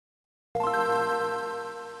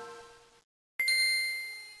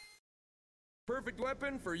Perfect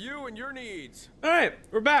weapon for you and your needs. All right,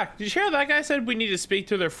 we're back. Did you hear that guy said we need to speak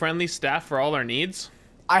to their friendly staff for all our needs?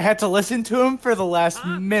 I had to listen to him for the last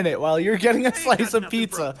minute while you're getting a slice of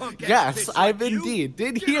pizza. Yes, I've indeed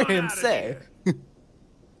did hear him say.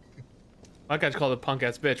 That guy's called a punk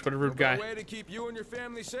ass bitch. What a rude guy. Way to keep you and your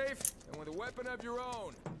family safe, and with a weapon of your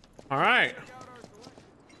own. All right.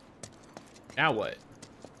 Now what?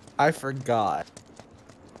 I forgot.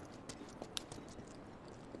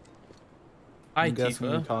 Hi, I'm guessing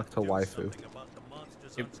you Tifa. talk to waifu.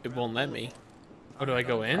 It won't let me. Oh, do I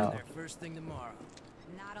go in? Oh. First thing tomorrow.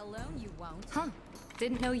 Not alone, you won't. Huh?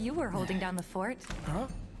 Didn't know you were holding down the fort. Huh?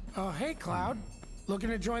 Oh, hey, Cloud. Looking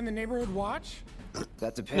to join the neighborhood watch?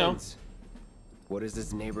 That depends. What does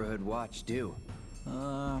this neighborhood watch do?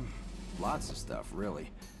 Lots of stuff, really.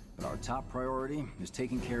 But our top priority is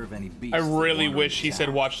taking care of any beasts. I really that wish he wander said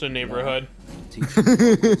town. watch the neighborhood. Teach the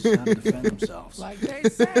locals how to defend themselves. Like they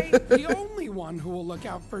say, the only one who will look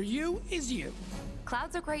out for you is you.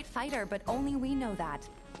 Cloud's a great fighter, but only we know that.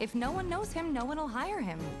 If no one knows him, no one will hire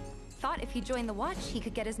him. Thought if he joined the watch, he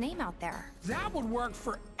could get his name out there. That would work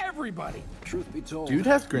for everybody. Truth be told, Dude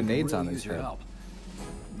has we could grenades really on use his your head. help.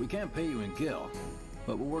 We can't pay you in gil,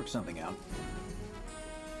 but we'll work something out.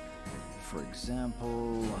 For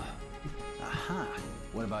example, aha,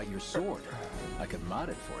 what about your sword? I could mod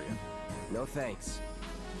it for you. No thanks.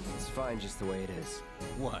 It's fine just the way it is.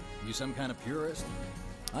 What, you some kind of purist?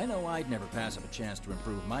 I know I'd never pass up a chance to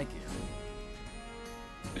improve my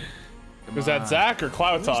gear. Was that Zach or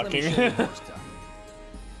Cloud talking?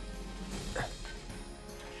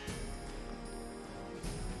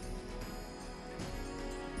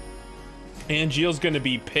 Angeal's gonna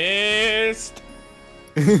be pissed.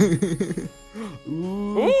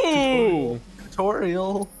 Ooh.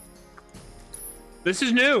 Tutorial. This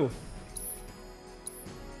is new.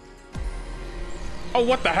 Oh,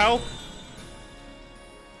 what the hell?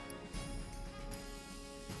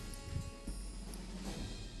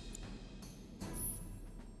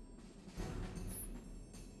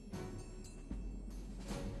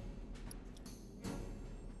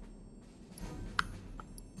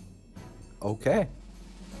 Okay.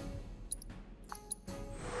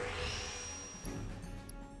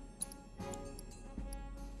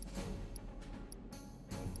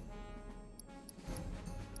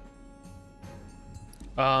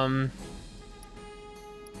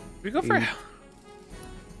 We go for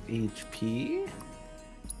HP?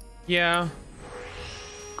 yeah.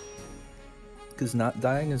 Because not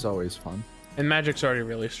dying is always fun. And magic's already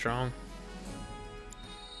really strong.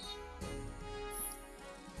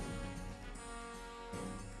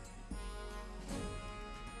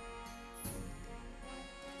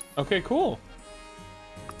 Okay, cool.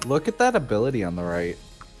 Look at that ability on the right.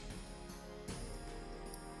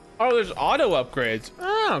 Oh, there's auto upgrades.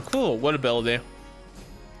 Oh, cool. What ability?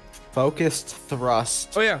 Focused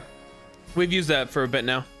thrust. Oh, yeah. We've used that for a bit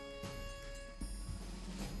now.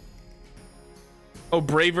 Oh,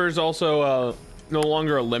 Braver's also no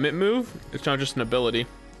longer a limit move. It's now just an ability.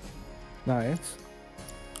 Nice.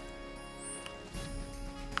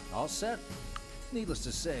 All set? Needless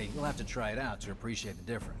to say, you'll have to try it out to appreciate the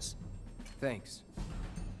difference. Thanks.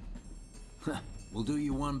 We'll do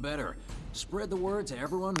you one better. Spread the word to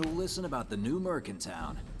everyone who'll listen about the new merc in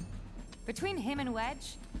town. Between him and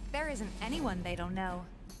Wedge, there isn't anyone they don't know.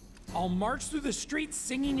 I'll march through the streets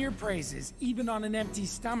singing your praises, even on an empty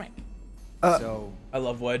stomach. So, I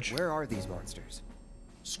love Wedge. where are these monsters?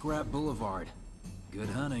 Scrap Boulevard. Good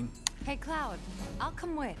hunting. Hey, Cloud, I'll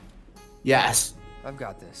come with. Yes. I've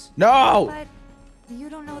got this. No! But you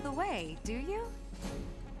don't know the way, do you?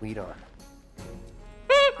 Lead on.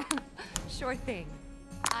 Sure thing.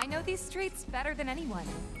 I know these streets better than anyone.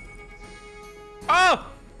 Oh!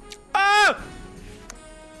 Oh!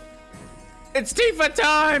 It's Tifa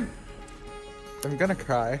time! I'm gonna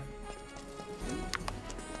cry.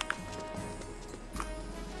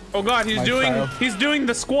 Oh god, he's doing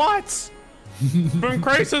the squats! From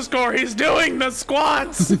Crisis Core, he's doing the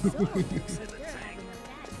squats!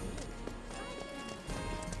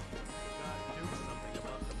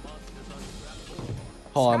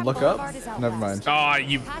 Hold on, look up. Boulevard is out Never west. mind. Oh,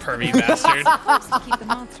 you Past pervy the bastard. supposed to keep the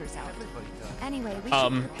monsters out. Anyway, we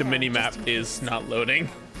should The prepare mini-map just in is case. not loading.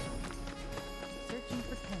 Searching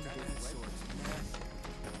for candidates.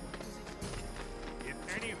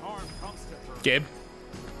 Gabe,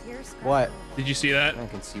 Here's What? did you see that? I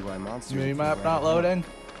can see why monsters. Mini would map be not right loading?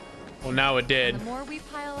 Well, now it did. The more we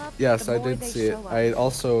pile up, Yes, the I more did they see it. show up. I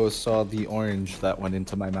also saw the orange that went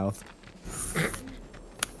into my mouth.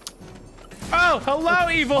 Oh, hello,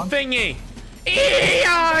 evil thingy!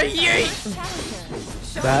 Yeet!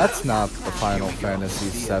 That's not the Final Fantasy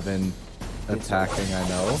VII attacking, I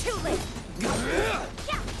know.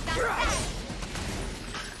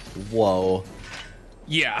 Whoa.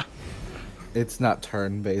 Yeah. It's not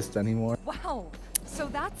turn-based anymore. Wow. So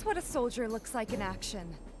that's what a soldier looks like in action.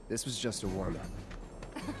 This was just a warm-up.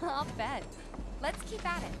 I'll bet. Let's keep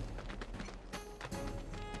at it.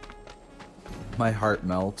 My heart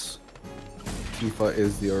melts. Tifa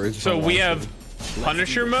is the original. So we one. have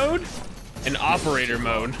Punisher mode and Operator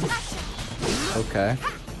mode. Okay.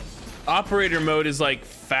 Operator mode is like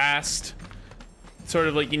fast, sort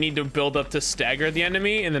of like you need to build up to stagger the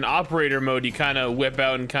enemy, and then Operator mode you kind of whip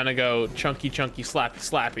out and kind of go chunky, slappy,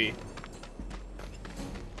 slappy.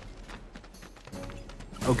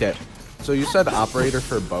 Okay. So you said operator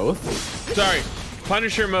for both? Sorry,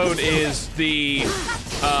 Punisher mode is the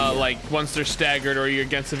like once they're staggered or you're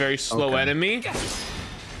against a very slow Okay. enemy.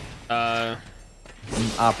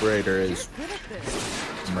 Operator is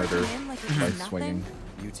murder Like by it's swinging.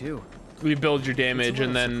 You too. We build your damage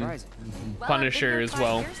and then Surprising. Well, Punisher I've been as here 5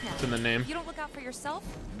 well. years now. It's in the name. If you don't look out for yourself,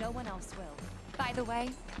 no one else will. By the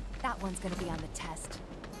way, that one's gonna be on the test.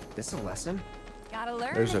 This a lesson? Gotta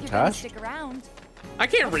learn There's if a you're gonna test? stick around. I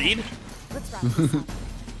can't read. Let's wrap this up.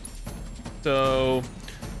 So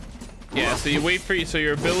yeah, so you wait for so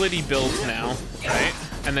your ability builds now, right?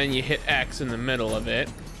 And then you hit X in the middle of it,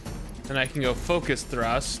 and I can go focus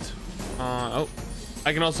thrust. Oh,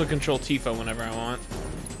 I can also control Tifa whenever I want.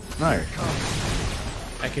 Nice.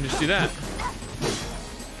 I can just do that.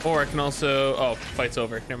 Or I can also, oh, fight's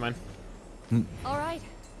over. Never mind. All right.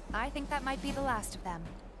 I think that might be the last of them.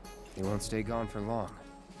 They won't stay gone for long.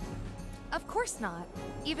 Of course not.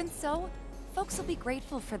 Even so, folks will be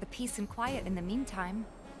grateful for the peace and quiet in the meantime.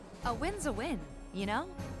 A win's a win, you know?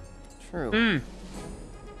 True.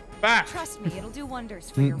 Back. Trust me, it'll do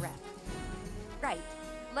wonders for your rep. Right.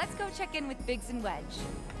 Let's go check in with Biggs and Wedge.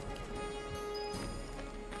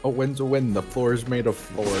 A win's a win. The floor is made of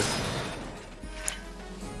floor.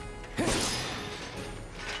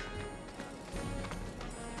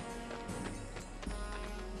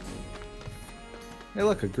 Hey,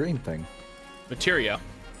 look, a green thing. Materia.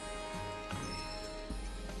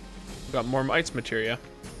 Got more ice materia.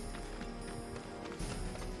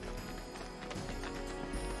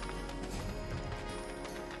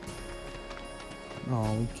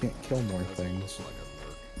 Oh, we can't kill more things.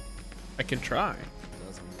 I can try.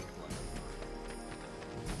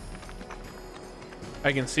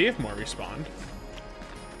 I can see if more respawn.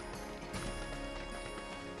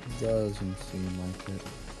 Doesn't seem like it.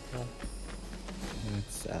 No.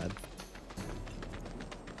 That's sad.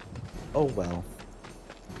 Oh well.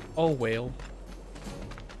 Oh, whale.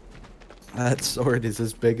 That sword is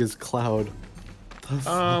as big as Cloud.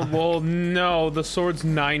 Well, no, the sword's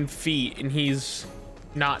 9 feet, and he's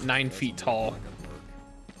not 9 feet tall.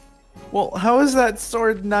 Well, how is that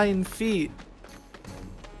sword 9 feet?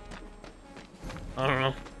 I don't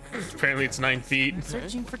know. Apparently it's 9 feet.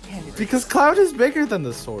 Searching for candidates. Because Cloud is bigger than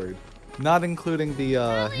the sword. Not including the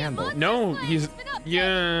handle. No, he's...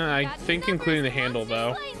 Yeah, I think including the handle,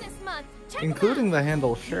 though. Including the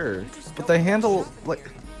handle, sure. But the handle, like...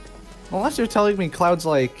 Unless you're telling me Cloud's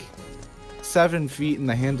like 7 feet and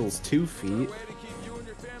the handle's 2 feet.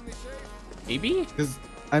 Maybe? Because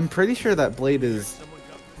I'm pretty sure that blade is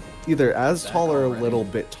either as tall or a little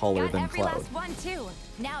bit taller than Cloud. One too.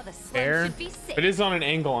 Now the sled Fair. should be safe. It is on an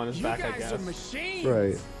angle on his You back, I guys guess. are machines.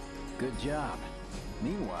 Right. Good job.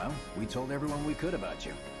 Meanwhile, we told everyone we could about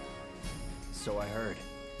you. So I heard.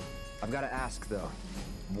 I've got to ask though.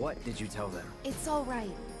 What did you tell them? It's all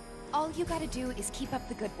right. All you gotta do is keep up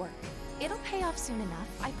the good work. It'll pay off soon enough,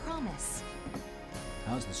 I promise.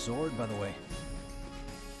 How's the sword, by the way?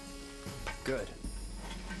 Good.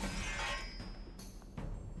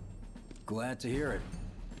 Glad to hear it.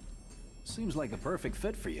 Seems like a perfect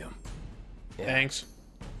fit for you. Yeah. Thanks.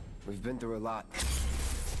 We've been through a lot.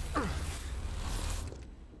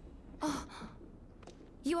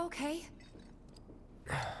 You okay?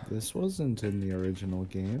 This wasn't in the original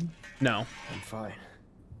game. No. I'm fine.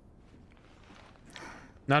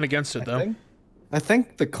 Not against it, though. I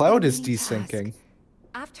think the Cloud is Need to ask. desynking.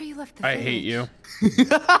 After you left the I village, hate you.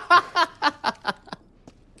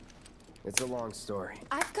 It's a long story.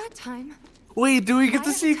 I've got time. Wait, do we get Why to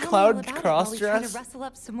don't see you tell me all Cloud about it while we try cross-dress? to rustle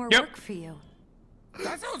up some more Yep. work for you.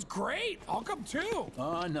 That sounds great. I'll come too.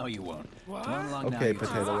 Oh, no, you won't. What? Run along now, Okay, you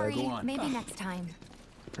Potato two. Sorry, Go on. maybe next time.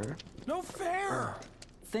 No fair.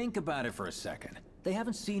 Think about it for a second. They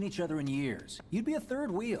haven't seen each other in years. You'd be a third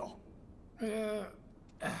wheel.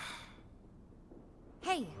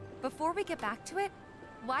 Hey, before we get back to it,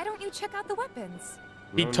 why don't you check out the weapons?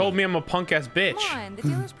 He told me I'm a punk-ass bitch. Come on, the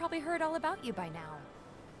dealer's probably heard all about you by now.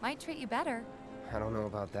 Might treat you better. I don't know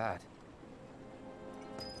about that.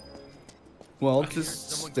 Well,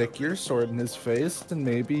 just stick your sword in his face and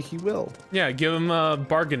maybe he will. Yeah, give him a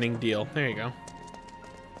bargaining deal. There you go.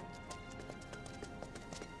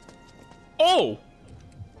 Oh!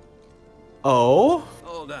 Oh?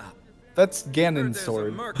 Hold up. That's Ganon's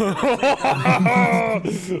sword. I'm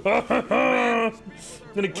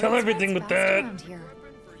gonna kill everything with that.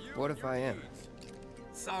 What if I am?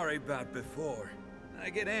 Sorry about before. I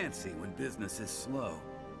get antsy when business is slow.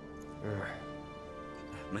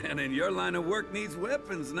 Man in your line of work needs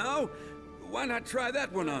weapons, no? Why not try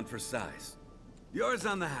that one on for size? Yours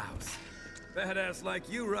on the house. Badass like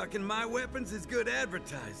you rocking my weapons is good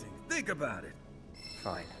advertising. Think about it.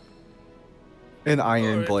 Fine. An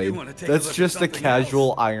iron blade. That's just a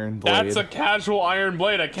casual iron blade. That's a casual iron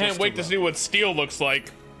blade. I can't wait to see what steel looks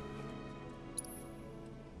like.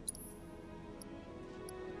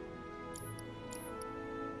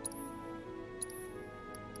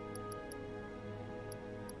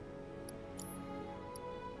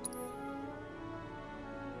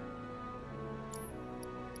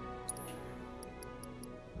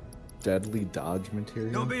 Deadly dodge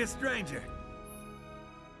material. Don't be a stranger.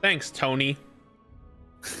 Thanks, Tony.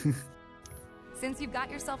 Since you've got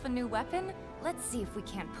yourself a new weapon, let's see if we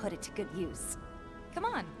can't put it to good use. Come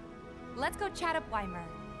on, let's go chat up Weimer.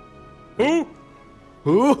 Who?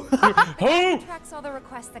 Who? Who? Tracks all the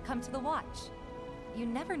requests that come to the watch. You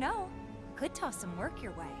never know. Could toss some work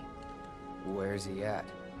your way. Where's he at?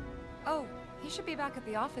 Oh, he should be back at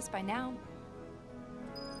the office by now.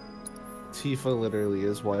 Tifa literally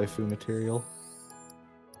is waifu material.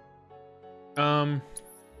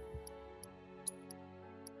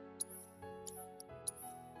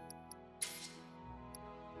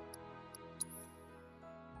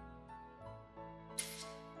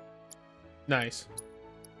 Nice.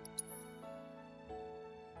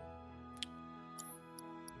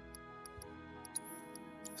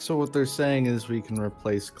 So what they're saying is we can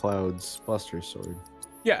replace Cloud's Buster Sword,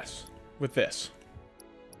 Yes, with this.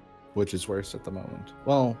 which is worse at the moment.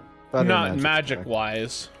 Well, better Not magic attack.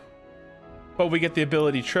 wise, but we get the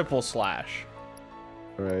ability triple slash.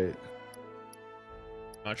 Right.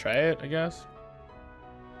 I'll try it, I guess.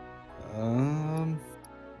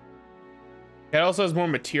 It also has more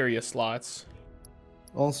materia slots.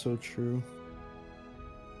 Also true.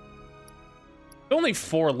 Only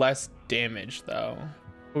 4 less damage though.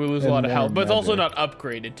 We lose a And lot of more health, but it's also not magic.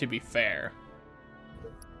 upgraded, to be fair.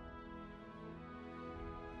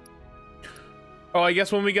 Oh, I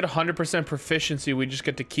guess when we get 100% proficiency, we just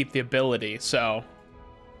get to keep the ability, so...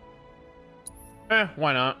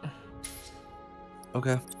 why not?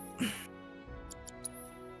 Okay.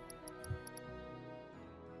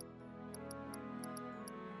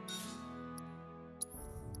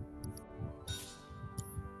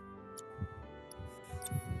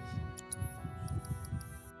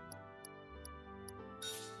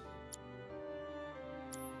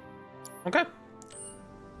 Okay.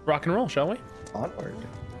 Rock and roll, shall we? Onward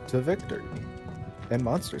to victory and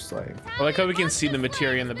monster slaying. I like how we can see the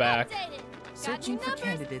materia in the back. Searching for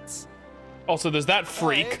candidates. Also, there's that Hey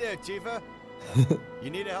freak. there, Tifa. You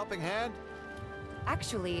need a helping hand?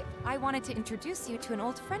 Actually, I wanted to introduce you to an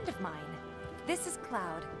old friend of mine. This is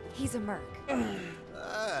Cloud. He's a merc.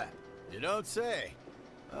 Ah, you don't say.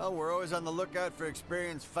 Well, we're always on the lookout for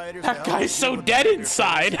experienced fighters. That guy's so dead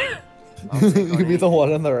inside. You be the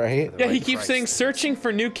one on the right? Yeah, he keeps saying searching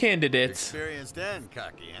for new candidates. Experienced and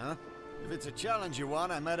cocky, huh? If it's a challenge you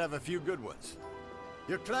want, I might have a few good ones.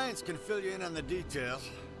 Your clients can fill you in on the details.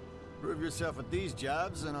 Prove yourself at these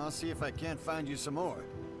jobs, and I'll see if I can't find you some more.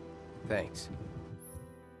 Thanks.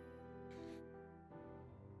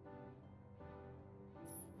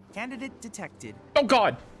 Candidate detected. Oh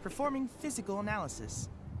god. Performing physical analysis.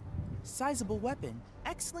 Sizable weapon,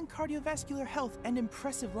 excellent cardiovascular health and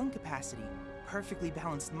impressive lung capacity, perfectly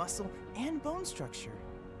balanced muscle and bone structure.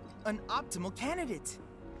 An optimal candidate.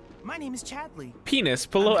 My name is Chadley. Penis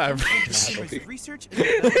below I'm the average. Institute of Research and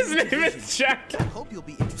His Development name is Division. Jack. I hope you'll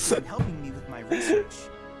be interested in helping me with my research.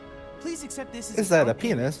 Please accept this as Is that a down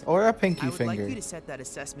payment. penis or a pinky I would finger? like you to set that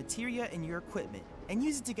assess materia in your equipment and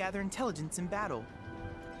use it to gather intelligence in battle.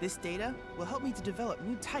 This data will help me to develop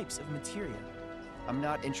new types of materia. I'm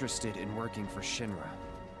not interested in working for Shinra.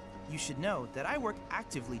 You should know that I work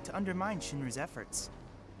actively to undermine Shinra's efforts.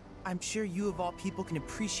 I'm sure you of all people can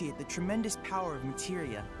appreciate the tremendous power of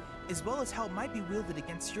materia, as well as how it might be wielded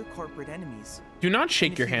against your corporate enemies. Do not And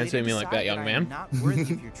shake if your you hands later at me like decide that, young I am man. not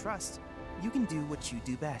worthy of your trust, you can do what you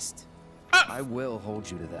do best. I will hold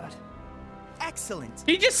you to that. Excellent.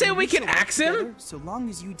 Did he just say Then we can shall work axe him? together so long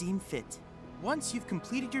as you deem fit. Once you've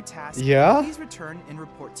completed your task, Yeah? please return and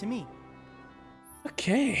report to me.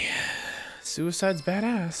 Okay. Suicide's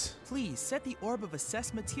badass. Please set the orb of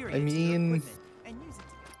assessed materia I to your mean- equipment and use it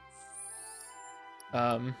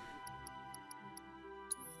to...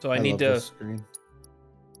 So I love need to this screen.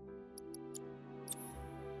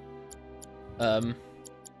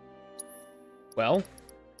 well,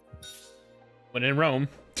 when in Rome.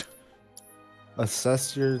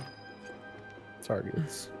 Assess your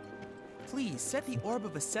targets. Please set the orb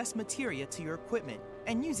of assessed materia to your equipment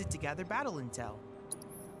and use it to gather battle intel.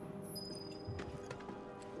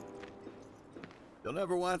 You'll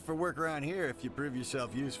never want for work around here if you prove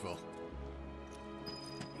yourself useful.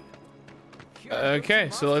 Okay,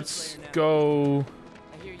 so let's go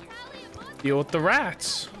deal with the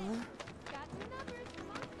rats.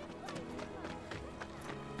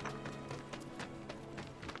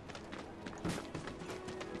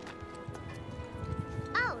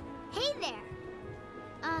 Oh, hey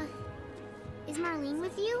there. Is Marlene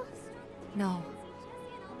with you? No.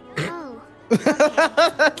 Oh. Okay.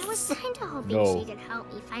 I was kind of hoping No. she could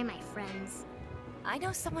help me find my friends. I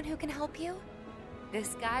know someone who can help you.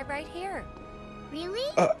 This guy right here. Really?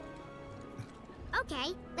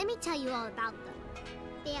 Okay, let me tell you all about them.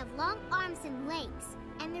 They have long arms and legs,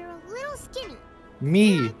 and they're a little skinny. They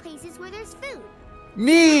Me. like places where there's food.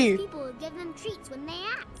 Me. People will give them treats when they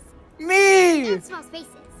ask. Me. And small spaces.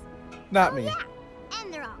 Not Oh, me. yeah,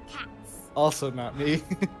 and they're all cats. Also not me.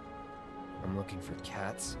 I'm looking for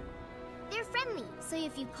cats. They're friendly, so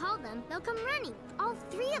if you call them, they'll come running. All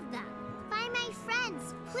 3 of them. Find my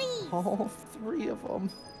friends, please. All 3 of them.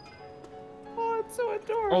 Oh, it's so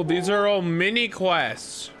adorable. Oh, these are all mini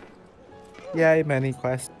quests. Yay, many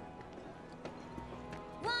quests.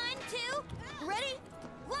 1, 2, ready?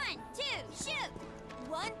 1, 2, shoot!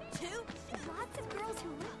 1, 2. Lots of girls who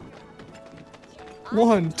will.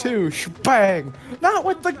 1, 2, shbang! Not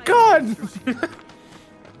with the gun!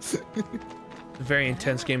 A very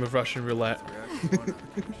intense game of Russian roulette.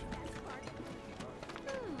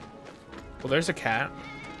 Well, there's a cat.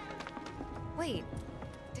 Wait,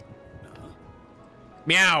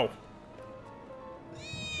 Meow.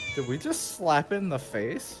 Did we just slap it in the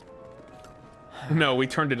face? No, we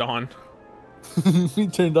turned it on. We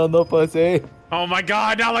turned on the pussy. Oh my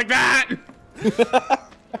god, not like that!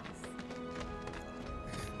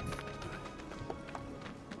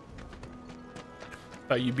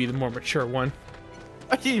 Thought you'd be the more mature one.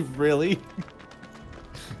 Are you really?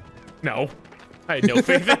 No. I had no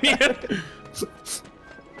faith in you.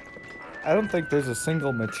 I don't think there's a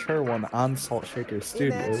single mature one on Salt Shaker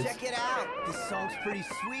Studios. Check it out. This song's pretty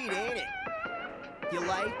sweet, ain't it? You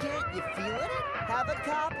like it? You feel it? Have a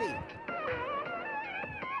copy.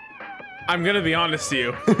 I'm gonna be honest to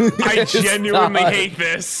you. I genuinely not. hate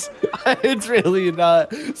this. It's really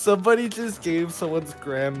not. Somebody just gave someone's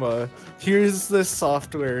grandma, here's this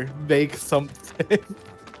software, make something.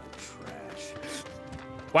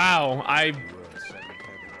 Wow,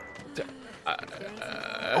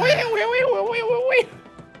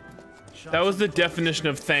 that was the definition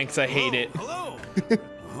of thanks. I hate it. Hello.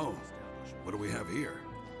 Oh, what do we have here?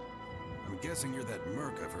 I'm guessing you're that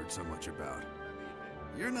merc I've heard so much about.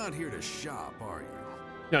 You're not here to shop, are you?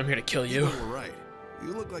 No, I'm here to kill you. All right.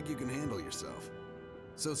 You look like you can handle yourself.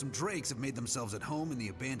 So some drakes have made themselves at home in the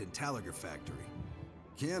abandoned Talager factory.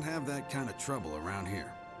 Can't have that kind of trouble around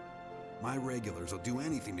here. My regulars will do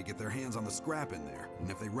anything to get their hands on the scrap in there,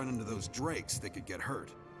 and if they run into those drakes, they could get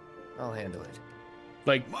hurt. I'll handle it.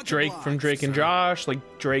 Like Much Drake from obliged, Drake and sir. Josh,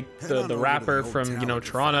 like Drake Head the on over to rapper the old from, you know, Talager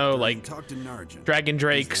Toronto, factory like and talk to Narjan. Dragon He's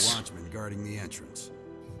Drakes. the watchman guarding the entrance.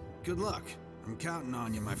 Good luck. I'm counting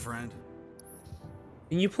on you, my friend.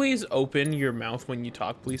 Can you please open your mouth when you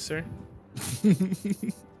talk, please, sir? Hey,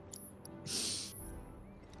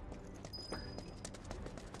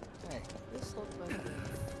 this looks like...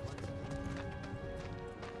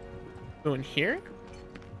 Go in here?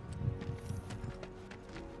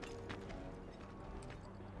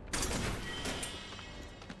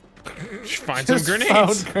 Find some Just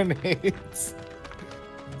grenades. found grenades.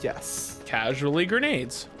 Yes. Casually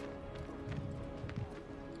grenades.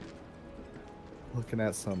 Looking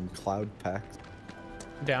at some cloud packs.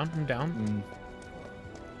 I'm down, I'm down.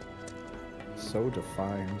 So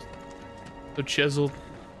defined. So chiseled.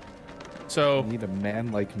 So Need a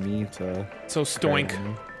man like me to. so stoink.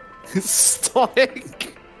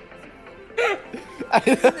 Stoink.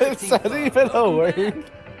 Is that even a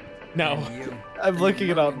word? No. I'm looking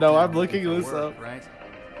it up. No, I'm looking this up. Right?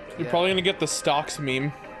 You're probably gonna get the stocks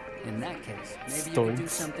meme. In that case, maybe you could do Stoinks.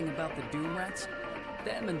 something about the Doom Rats?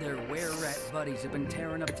 Them and their were-rat buddies have been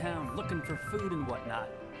tearing up town, looking for food and whatnot.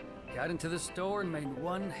 Got into the store and made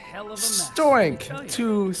one hell of a mess. Stoink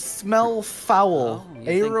to smell foul, Oh,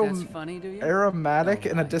 you think that's funny, do you? aromatic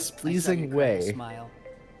in a I saw you displeasing crack a way. smile.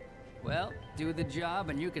 Well, do the job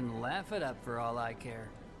and you can laugh it up for all I care.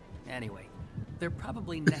 Anyway, they're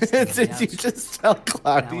probably nesting in the Did you outskirts. just tell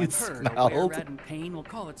Cloudy Now, I've heard a smelled? were-rat in pain will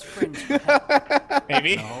call its friends for help.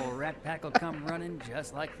 Maybe. The whole rat pack will come running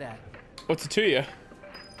just like that. What's it to you?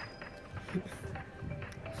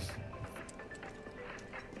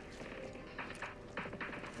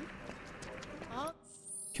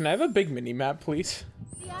 Can I have a big mini map, please?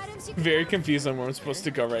 Very confused on where I'm supposed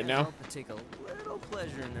to go right now. Take a little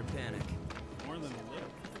pleasure in their panic. More than a little.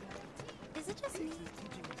 Is it just me?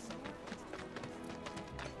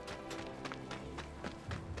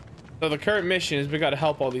 So the current mission is we got to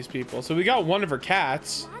help all these people. So we got one of her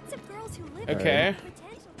cats. Lots of girls who live Okay.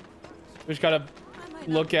 We just gotta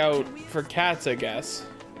look out for cats, I guess.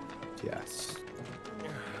 Yes.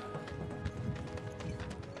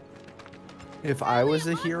 If I was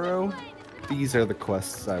a hero, these are the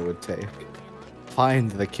quests I would take.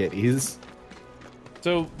 Find the kitties.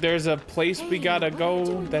 So there's a place we gotta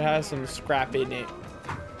go that has some scrap in it.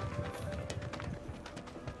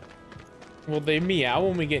 Will they meow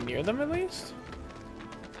when we get near them at least?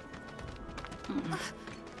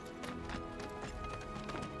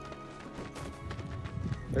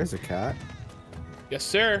 There's a cat. Yes,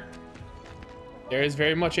 sir. There is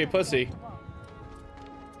very much a pussy.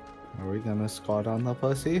 Are we gonna squat on the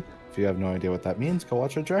pussy? If you have no idea what that means, go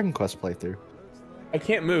watch our Dragon Quest playthrough. I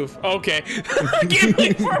can't move. Okay. I can't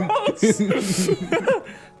leave for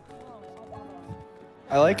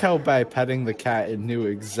I like how by petting the cat, it knew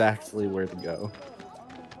exactly where to go.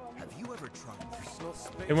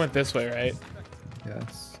 It went this way, right?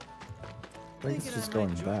 Yes. I think it's just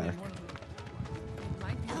going back.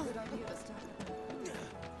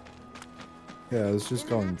 Yeah, it was just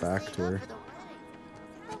going back to her.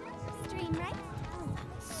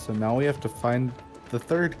 So now we have to find the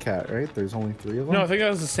third cat, right? There's only 3 of them? No, I think that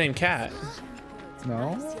was the same cat.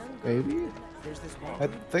 No? Maybe? I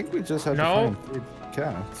think we just had to No. find 3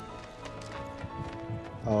 cats.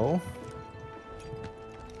 Oh.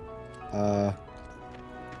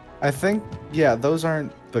 I think, yeah, those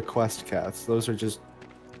aren't the quest cats. Those are just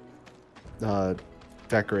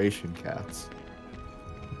decoration cats.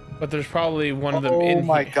 But there's probably one of them in here. Oh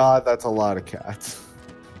my god, that's a lot of cats.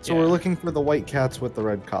 So we're looking for the white cats with the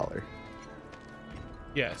red collar.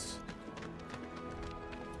 Yes.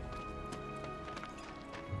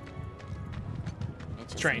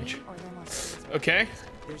 Strange. Okay.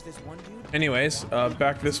 Anyways,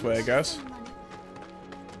 back this way, I guess.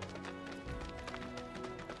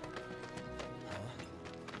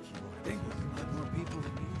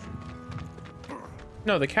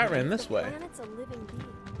 No, the cat ran this way.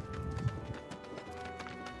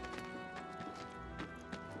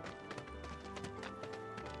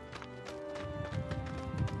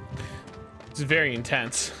 It's very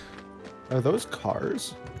intense. Are those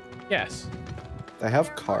cars? Yes. They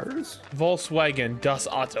have cars? Volkswagen Das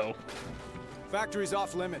Auto. Factory's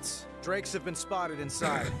off limits. Drakes have been spotted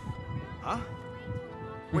inside. Huh?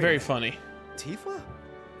 Very funny. Tifa?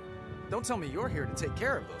 Don't tell me you're here to take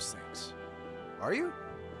care of those things. Are you?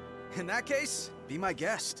 In that case, be my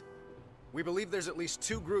guest. We believe there's at least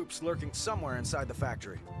 2 groups lurking somewhere inside the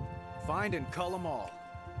factory. Find and cull them all.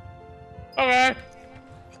 Okay.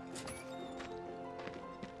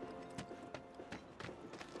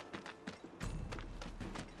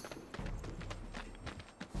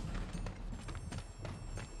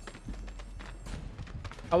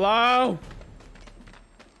 Hello?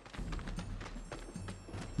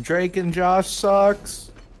 Drake and Josh sucks.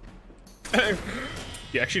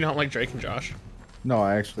 You actually don't like Drake and Josh? No,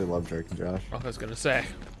 I actually love Drake and Josh. I was gonna say.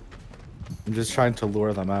 I'm just trying to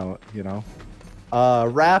lure them out, you know?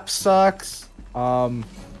 Rap sucks. Oprah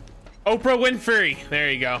Winfrey. There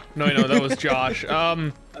you go. No, that was Josh.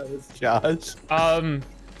 That was Josh.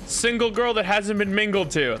 Single girl that hasn't been mingled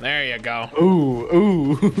to. There you go. Ooh,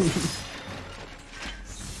 ooh.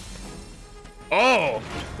 Oh.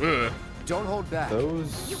 Ugh. Don't hold back.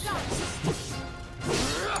 Those.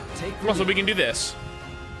 Also, we can do this.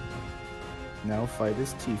 Now fight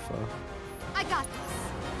as Tifa. I got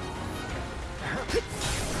this.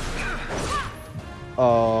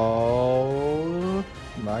 Oh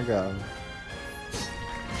my god.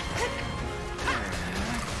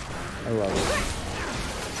 I love it.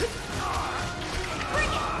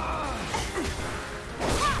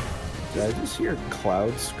 Did I just hear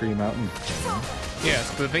Cloud scream out in pain?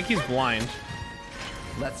 Yes, but I think he's blind.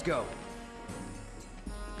 Let's go.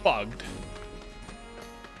 Bugged.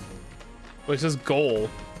 Well, it says goal.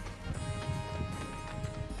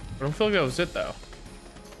 I don't feel like that was it though.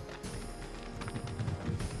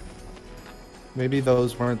 Maybe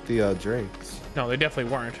those weren't the drakes. No, they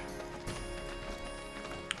definitely weren't.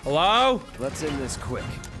 Hello? Let's end this quick.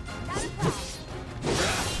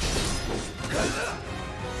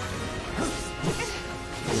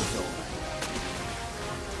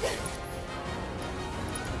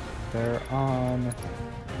 They're on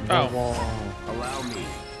the wall. Allow me.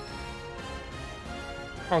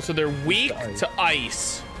 Oh, so they're weak to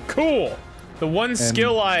ice. Cool. The one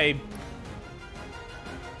skill I...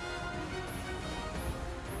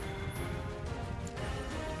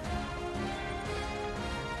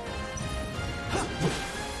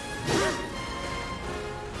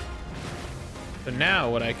 So now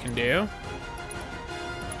what I can do...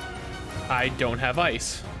 I don't have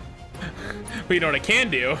ice. But you know what I can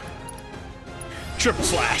do? Triple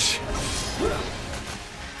slash.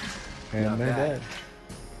 And they're dead.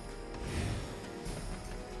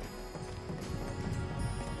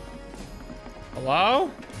 Hello?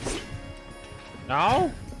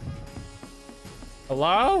 No?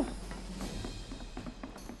 Hello?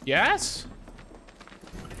 Yes?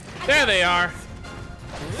 There they are.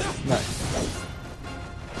 Nice.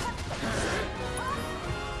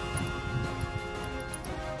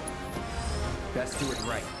 Best do it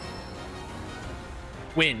right.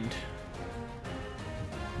 Wind.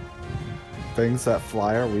 Things that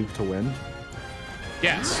fly are weak to wind.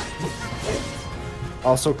 Yes.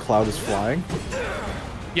 Also, Cloud is flying.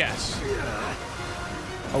 Yes.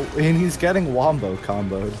 Oh, and he's getting wombo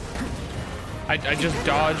comboed. I just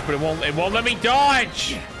dodged, but it won't let me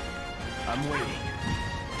dodge. I'm waiting.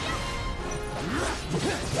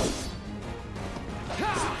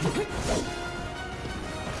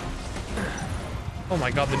 Oh my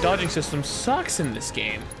god, the dodging system sucks in this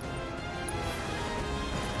game.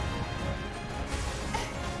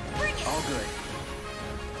 All good.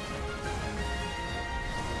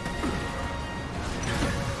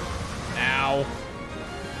 Ow.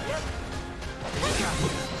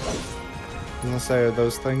 I'm gonna say, are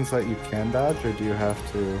those things that you can dodge, or do you have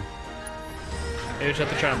to? You just have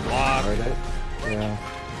to try and block. It? Yeah.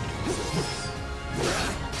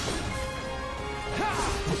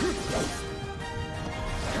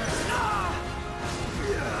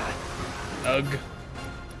 Ugh.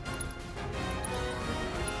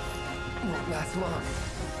 Won't last long.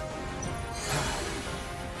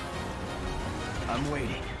 I'm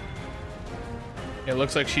waiting. It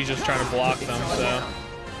looks like she's just trying to block them, so.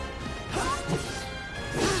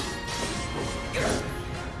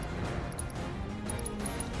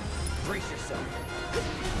 Brace yourself.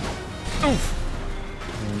 Oof.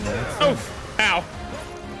 Oof. Ow.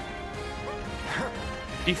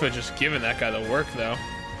 Tifa just giving that guy the work, though.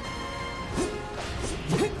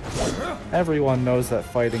 Everyone knows that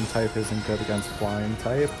fighting type isn't good against flying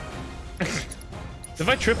type. If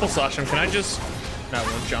I triple slash him, can I just... No, I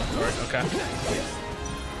won't jump for it. Okay.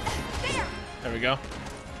 There we go.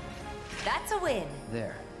 That's a win.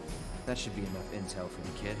 There. That should be enough intel for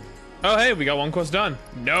the kid. Oh, hey, we got one quest done.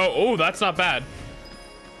 No. Oh, that's not bad.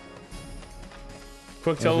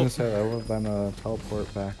 Quick I was tele... gonna say, that would have been a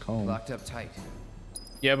teleport back home. Locked up tight.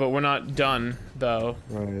 Yeah, but we're not done, though.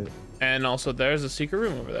 Right. And also, there's a secret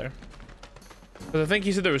room over there. Because I think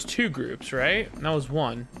you said there was 2 groups, right? And that was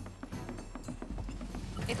 1.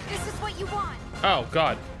 If this is what you want. Oh,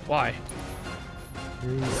 God. Why?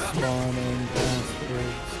 Respawning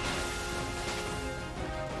bastards.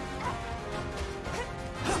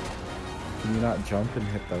 Can you not jump and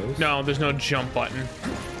hit those? No, there's no jump button.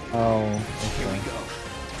 Oh, okay. Here we go.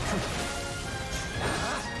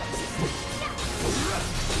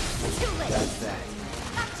 That's that.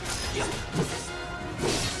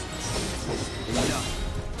 Enough.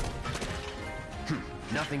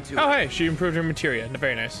 Nothing to it. Oh, hey, she improved her materia.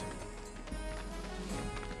 Very nice.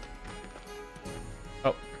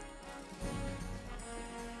 Oh.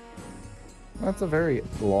 That's a very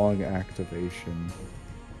long activation.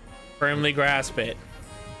 Firmly grasp it.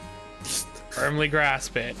 Firmly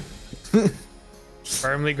grasp it.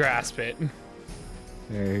 Firmly grasp it.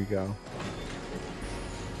 There you go.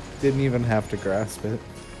 Didn't even have to grasp it.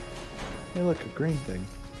 Hey, look, a green thing.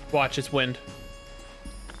 Watch, it's wind.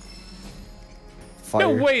 Fire.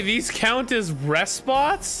 No way, these count as rest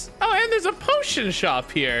spots? Oh, and there's a potion shop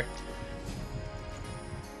here.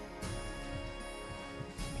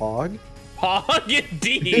 Pog? Pog,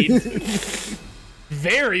 indeed.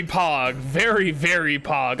 Very pog. Very, very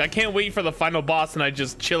pog. I can't wait for the final boss and I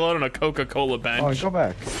just chill out on a Coca-Cola bench. Oh, go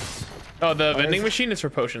back. Oh, the vending machine is for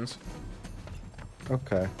potions.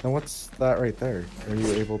 Okay. Then what's that right there? Are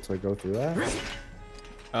you able to go through that?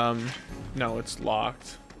 No, it's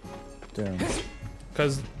locked. Damn.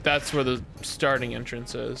 Because that's where the starting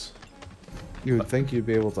entrance is. You would think you'd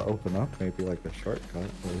be able to open up maybe like a shortcut.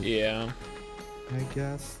 But Yeah. I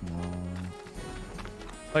guess no.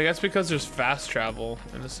 I guess because there's fast travel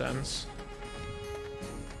in a sense.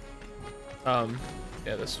 Yeah,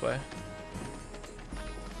 this way.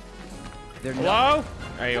 Hello?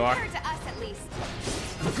 There you are. Compared to us, at least.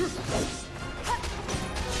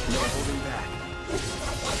 No holding back.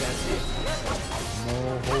 That's it.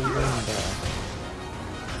 No holding back.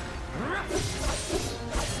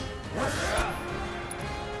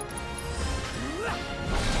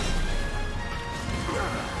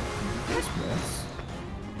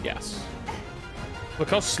 Yes. Look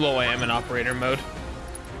how slow I am in operator mode.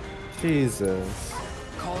 Jesus.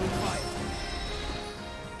 Calling fire.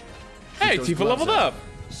 Hey, Tifa leveled up.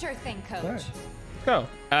 Sure thing, Coach. Nice. Go.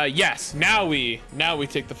 Yes. Now we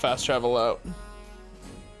take the fast travel out.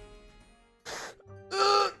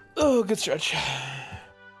 Oh, good stretch.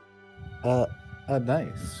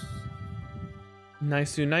 Nice.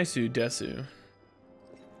 Nice-u, desu.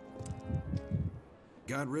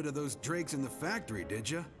 Got rid of those drakes in the factory, did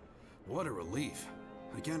ya? What a relief.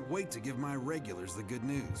 I can't wait to give my regulars the good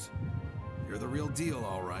news. You're the real deal,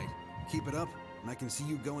 all right. Keep it up, and I can see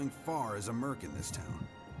you going far as a merc in this town.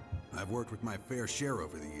 I've worked with my fair share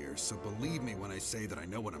over the years, so believe me when I say that I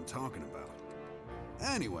know what I'm talking about.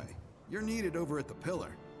 Anyway, you're needed over at the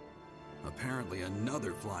Pillar. Apparently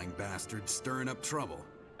another flying bastard stirring up trouble.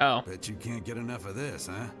 Oh. Bet you can't get enough of this,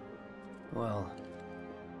 huh? Well...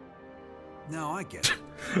 No, I get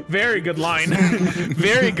it. Very good line.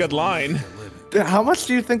 Very good line. How much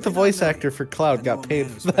do you think the voice actor for Cloud got paid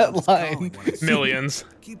for that line? Millions.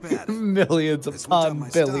 Millions upon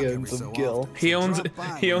billions of gil. He owns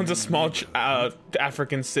a small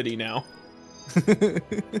African city now. That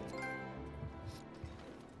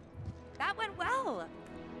went well.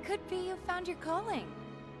 Could be you found your calling.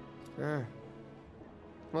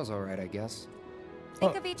 Was alright, I guess.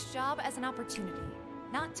 Think of each job as an opportunity,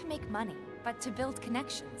 not to make money, but to build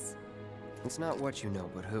connections. It's not what you know,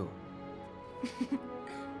 but who.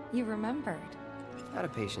 You remembered. Not a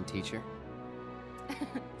patient teacher.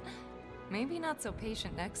 Maybe not so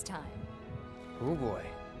patient next time. Oh boy.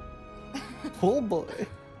 Oh boy.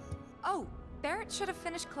 Oh, Barrett should have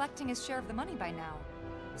finished collecting his share of the money by now.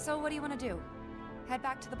 So what do you want to do? Head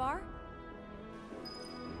back to the bar?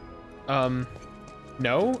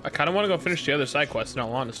 No. I kind of want to go finish the other side quest, in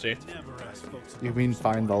all honesty. You mean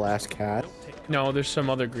find the last cat? No, there's some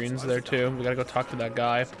other greens there too. We gotta go talk to that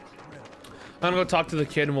guy. I'm gonna go talk to the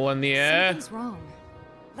kid and we'll end the Something's wrong.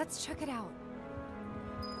 Let's check it out.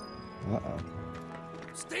 Uh-oh.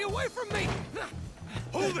 Stay away from me!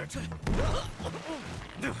 Hold it!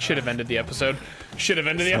 Should have ended the episode. Should have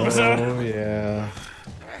ended the episode. Oh yeah.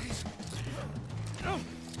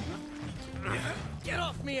 Get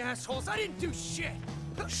off me, assholes! I didn't do shit!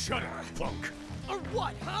 Shut up, punk! Or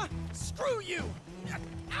what, huh? Screw you!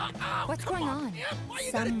 What's going on?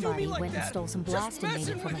 Somebody went and stole some blasting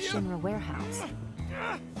data from a Shinra warehouse.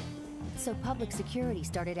 So public security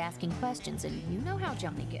started asking questions, and you know how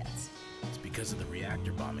Johnny gets. It's because of the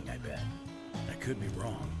reactor bombing, I bet. I could be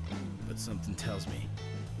wrong, but something tells me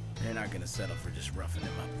they're not gonna settle for just roughing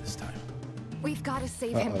him up this time. We've got to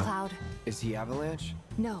save him, Cloud. Is he Avalanche?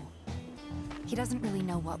 No. He doesn't really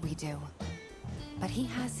know what we do. But he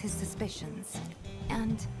has his suspicions.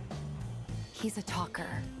 And he's a talker.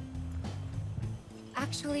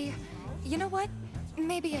 Actually, you know what?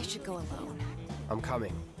 Maybe I should go alone. I'm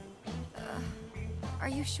coming. Are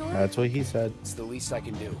you sure? That's what he said. It's the least I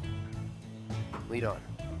can do. Lead on.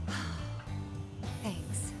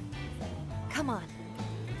 Thanks. Come on.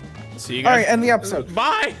 See you guys. All right, end the episode.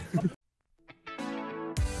 Bye.